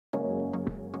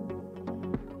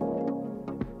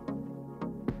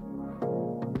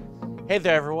Hey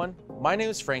there everyone, my name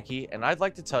is Frankie and I'd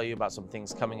like to tell you about some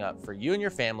things coming up for you and your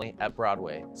family at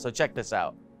Broadway, so check this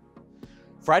out.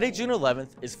 Friday, June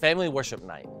 11th is Family Worship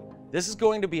Night. This is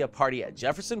going to be a party at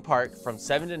Jefferson Park from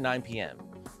 7 to 9 p.m.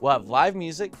 We'll have live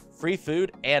music, free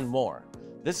food, and more.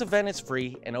 This event is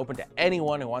free and open to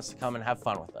anyone who wants to come and have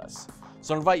fun with us.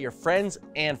 So invite your friends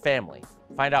and family.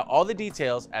 Find out all the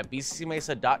details at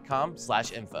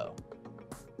bccmesa.com/info.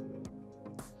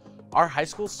 Our high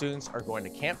school students are going to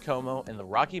Camp Como in the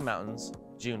Rocky Mountains,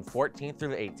 June 14th through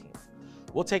the 18th.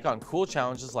 We'll take on cool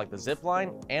challenges like the zip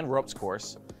line and ropes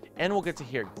course, and we'll get to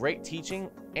hear great teaching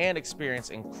and experience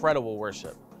incredible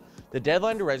worship. The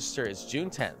deadline to register is June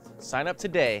 10th. Sign up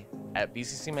today at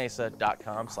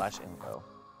bccmesa.com/info.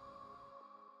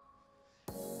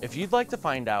 If you'd like to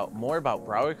find out more about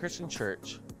Broadway Christian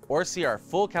Church or see our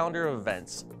full calendar of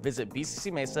events, visit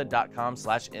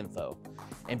bccmesa.com/info.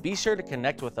 And be sure to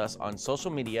connect with us on social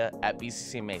media at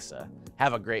BCC Mesa.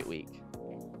 Have a great week.